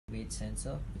image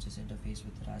sensor which is interfaced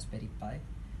with the Raspberry Pi,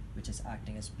 which is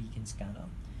acting as beacon scanner.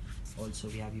 Also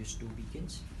we have used two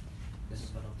beacons. This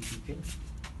is one of the beacons,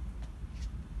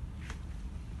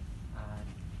 and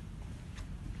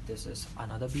this is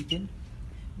another beacon.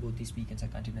 Both these beacons are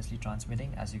continuously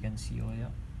transmitting, as you can see over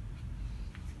here.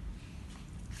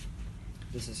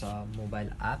 This is our mobile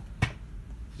app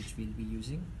which we'll be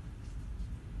using.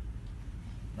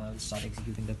 Now I'll start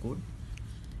executing the code.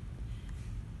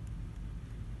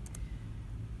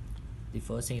 The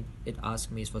first thing it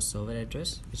asks me is for server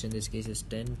address, which in this case is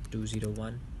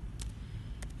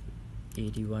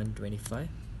 10.201.81.25.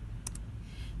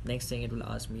 Next thing, it will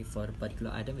ask me for a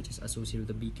particular item which is associated with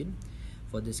the beacon.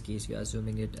 For this case, we are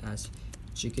assuming it as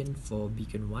chicken for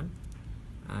beacon 1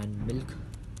 and milk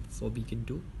for beacon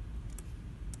 2.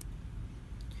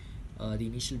 The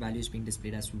initial value is being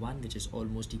displayed as 1, which is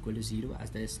almost equal to 0, as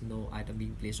there is no item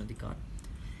being placed on the cart.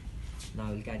 Now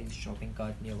I will carry the shopping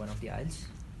cart near one of the aisles.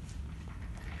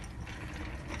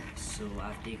 So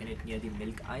I've taken it near the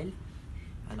milk aisle,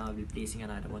 and now I will be placing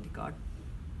an item on the cart.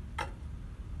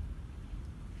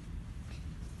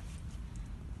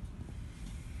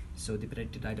 So the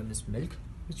predicted item is milk,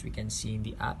 which we can see in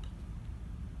the app.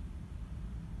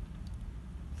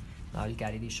 Now I'll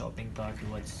carry the shopping cart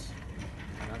towards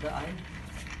another aisle,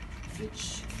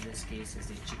 which in this case is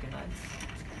the chicken aisle.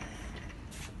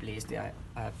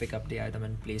 Pick up the item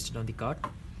and place it on the cart.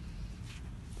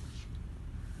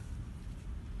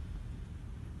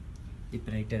 The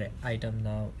predicted item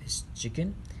now is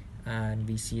chicken, and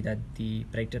we see that the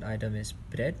predicted item is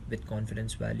bread with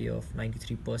confidence value of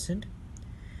 93%.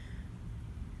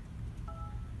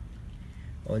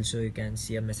 Also, you can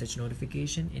see a message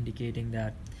notification indicating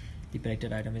that the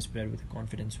predicted item is bread with a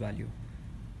confidence value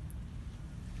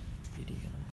 80.